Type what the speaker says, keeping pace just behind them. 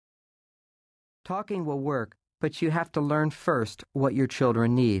Talking will work, but you have to learn first what your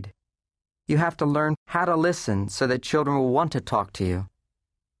children need. You have to learn how to listen so that children will want to talk to you.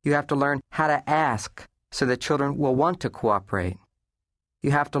 You have to learn how to ask so that children will want to cooperate.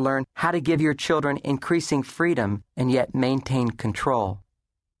 You have to learn how to give your children increasing freedom and yet maintain control.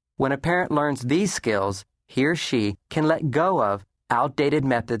 When a parent learns these skills, he or she can let go of outdated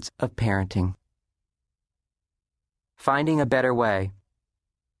methods of parenting. Finding a better way.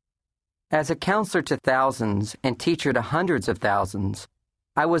 As a counselor to thousands and teacher to hundreds of thousands,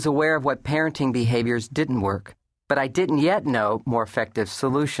 I was aware of what parenting behaviors didn't work, but I didn't yet know more effective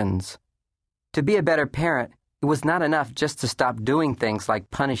solutions. To be a better parent, it was not enough just to stop doing things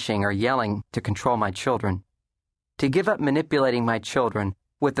like punishing or yelling to control my children. To give up manipulating my children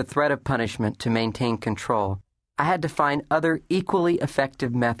with the threat of punishment to maintain control, I had to find other equally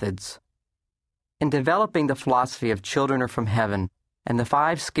effective methods. In developing the philosophy of Children Are From Heaven and the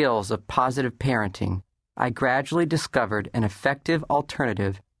 5 skills of positive parenting, I gradually discovered an effective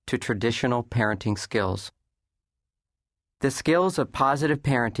alternative to traditional parenting skills. The skills of positive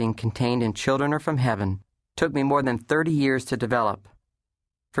parenting contained in Children Are From Heaven took me more than 30 years to develop.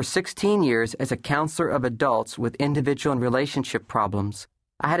 For 16 years as a counselor of adults with individual and relationship problems,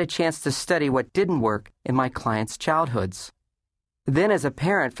 I had a chance to study what didn't work in my clients' childhoods. Then as a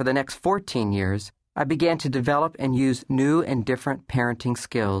parent for the next 14 years, I began to develop and use new and different parenting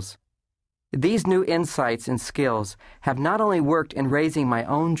skills. These new insights and skills have not only worked in raising my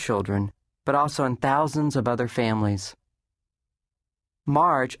own children, but also in thousands of other families.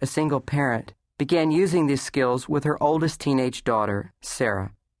 Marge, a single parent, began using these skills with her oldest teenage daughter,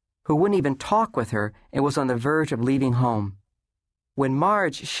 Sarah, who wouldn't even talk with her and was on the verge of leaving home. When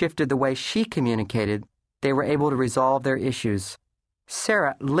Marge shifted the way she communicated, they were able to resolve their issues.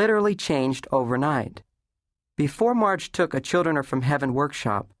 Sarah literally changed overnight. Before Marge took a Children Are From Heaven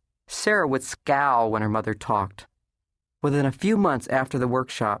workshop, Sarah would scowl when her mother talked. Within a few months after the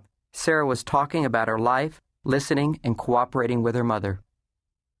workshop, Sarah was talking about her life, listening, and cooperating with her mother.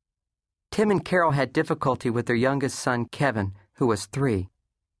 Tim and Carol had difficulty with their youngest son, Kevin, who was 3.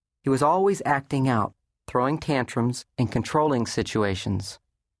 He was always acting out, throwing tantrums, and controlling situations.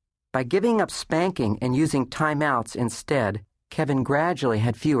 By giving up spanking and using timeouts instead, Kevin gradually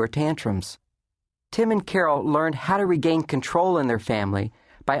had fewer tantrums. Tim and Carol learned how to regain control in their family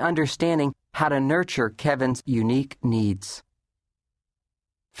by understanding how to nurture Kevin's unique needs.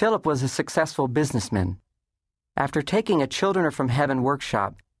 Philip was a successful businessman. After taking a Children Are From Heaven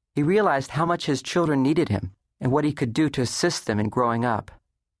workshop, he realized how much his children needed him and what he could do to assist them in growing up.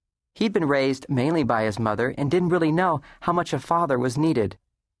 He'd been raised mainly by his mother and didn't really know how much a father was needed.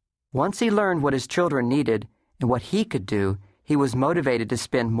 Once he learned what his children needed and what he could do, he was motivated to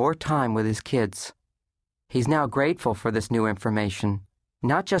spend more time with his kids. He's now grateful for this new information,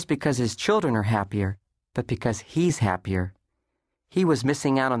 not just because his children are happier, but because he's happier. He was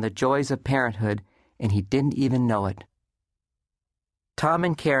missing out on the joys of parenthood, and he didn't even know it. Tom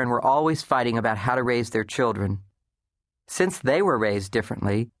and Karen were always fighting about how to raise their children. Since they were raised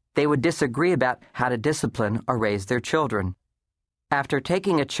differently, they would disagree about how to discipline or raise their children. After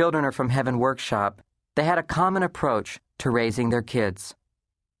taking a Children Are From Heaven workshop, they had a common approach to raising their kids.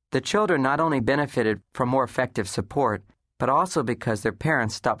 The children not only benefited from more effective support, but also because their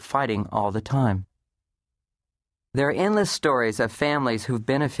parents stopped fighting all the time. There are endless stories of families who've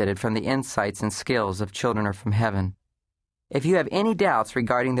benefited from the insights and skills of Children Are From Heaven. If you have any doubts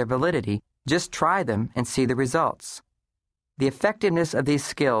regarding their validity, just try them and see the results. The effectiveness of these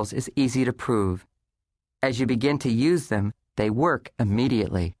skills is easy to prove. As you begin to use them, they work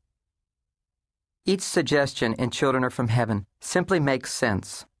immediately. Each suggestion in Children Are From Heaven simply makes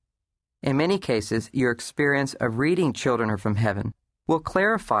sense. In many cases, your experience of reading Children Are From Heaven will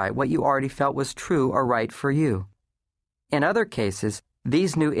clarify what you already felt was true or right for you. In other cases,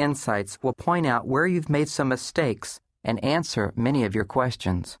 these new insights will point out where you've made some mistakes and answer many of your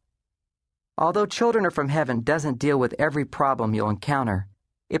questions. Although Children Are From Heaven doesn't deal with every problem you'll encounter,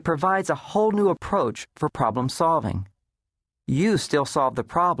 it provides a whole new approach for problem solving. You still solve the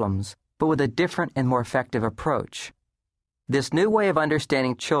problems, but with a different and more effective approach. This new way of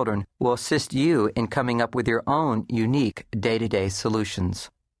understanding children will assist you in coming up with your own unique day-to-day solutions.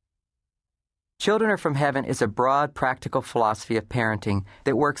 Children Are From Heaven is a broad, practical philosophy of parenting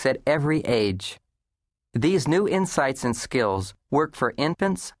that works at every age. These new insights and skills work for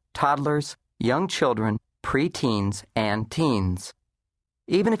infants, toddlers, young children, preteens, and teens.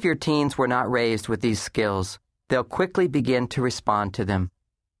 Even if your teens were not raised with these skills, they'll quickly begin to respond to them.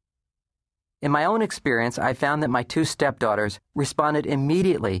 In my own experience, I found that my 2 stepdaughters responded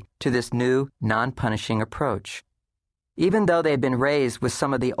immediately to this new, non-punishing approach. Even though they had been raised with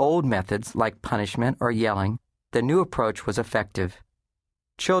some of the old methods like punishment or yelling, the new approach was effective.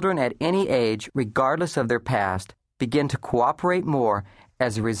 Children at any age, regardless of their past, begin to cooperate more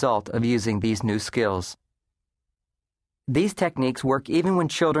as a result of using these new skills. These techniques work even when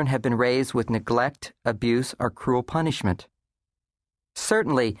children have been raised with neglect, abuse, or cruel punishment.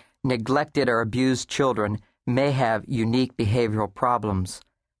 Certainly, neglected or abused children may have unique behavioral problems,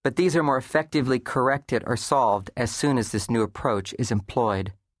 but these are more effectively corrected or solved as soon as this new approach is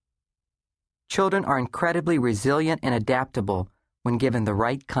employed. Children are incredibly resilient and adaptable when given the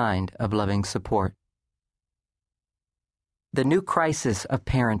right kind of loving support. The new crisis of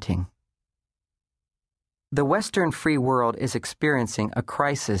parenting. The Western free world is experiencing a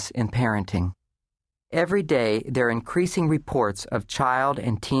crisis in parenting. Every day, there are increasing reports of child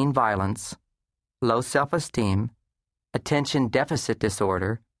and teen violence, low self-esteem, attention deficit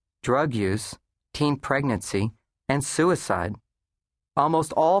disorder, drug use, teen pregnancy, and suicide.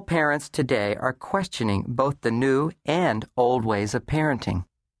 Almost all parents today are questioning both the new and old ways of parenting.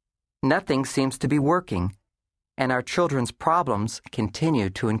 Nothing seems to be working, and our children's problems continue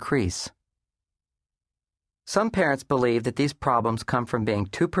to increase. Some parents believe that these problems come from being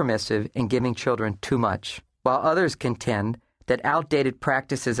too permissive and giving children too much, while others contend that outdated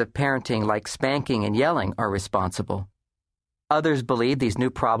practices of parenting like spanking and yelling are responsible. Others believe these new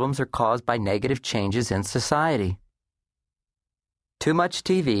problems are caused by negative changes in society. Too much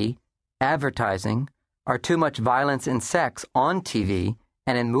TV, advertising, or too much violence and sex on TV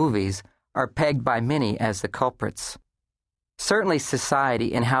and in movies are pegged by many as the culprits. Certainly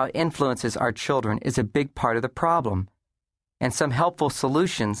society and how it influences our children is a big part of the problem, and some helpful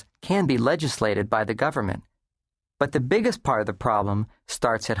solutions can be legislated by the government. But the biggest part of the problem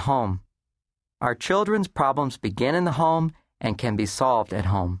starts at home. Our children's problems begin in the home and can be solved at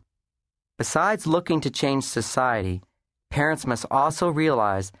home. Besides looking to change society, parents must also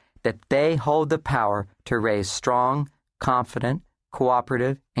realize that they hold the power to raise strong, confident,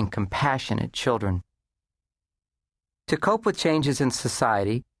 cooperative, and compassionate children. To cope with changes in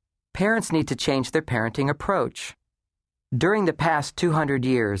society, parents need to change their parenting approach. During the past 200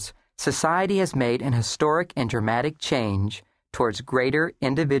 years, society has made an historic and dramatic change towards greater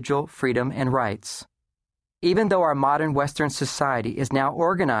individual freedom and rights. Even though our modern Western society is now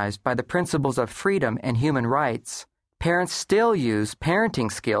organized by the principles of freedom and human rights, parents still use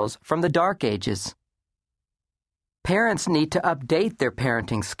parenting skills from the Dark Ages. Parents need to update their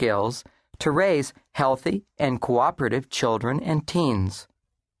parenting skills to raise healthy and cooperative children and teens.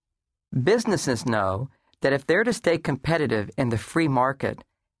 Businesses know that if they're to stay competitive in the free market,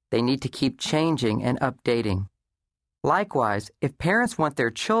 they need to keep changing and updating. Likewise, if parents want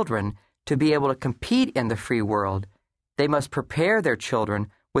their children to be able to compete in the free world, they must prepare their children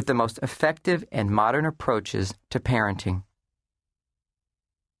with the most effective and modern approaches to parenting.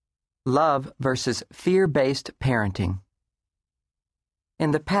 Love versus fear-based parenting.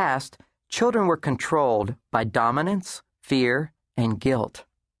 In the past, children were controlled by dominance, fear, and guilt.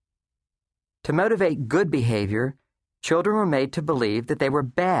 To motivate good behavior, children were made to believe that they were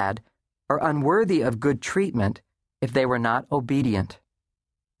bad or unworthy of good treatment if they were not obedient.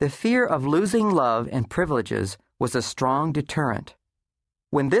 The fear of losing love and privileges was a strong deterrent.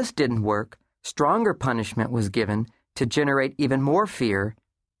 When this didn't work, stronger punishment was given to generate even more fear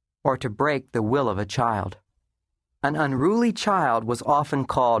or to break the will of a child. An unruly child was often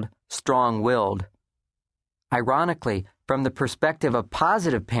called strong-willed. Ironically, from the perspective of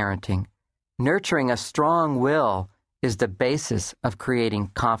positive parenting, nurturing a strong will is the basis of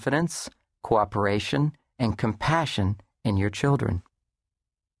creating confidence, cooperation, and compassion in your children.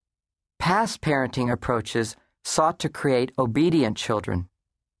 Past parenting approaches sought to create obedient children.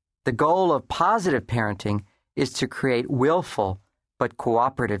 The goal of positive parenting is to create willful but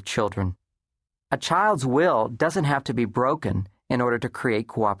cooperative children. A child's will doesn't have to be broken in order to create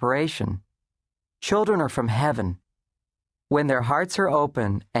cooperation. Children are from heaven. When their hearts are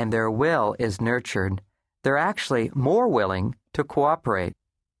open and their will is nurtured, they're actually more willing to cooperate.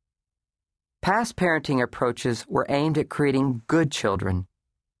 Past parenting approaches were aimed at creating good children.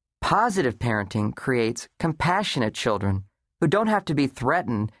 Positive parenting creates compassionate children who don't have to be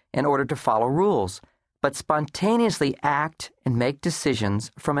threatened in order to follow rules, but spontaneously act and make decisions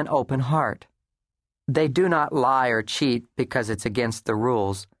from an open heart. They do not lie or cheat because it's against the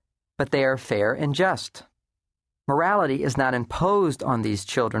rules, but they are fair and just. Morality is not imposed on these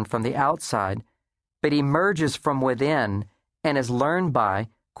children from the outside, but emerges from within and is learned by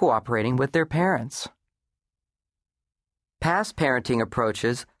cooperating with their parents. Past parenting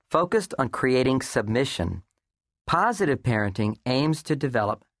approaches focused on creating submission. Positive parenting aims to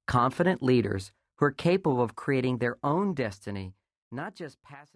develop confident leaders who are capable of creating their own destiny, not just passing.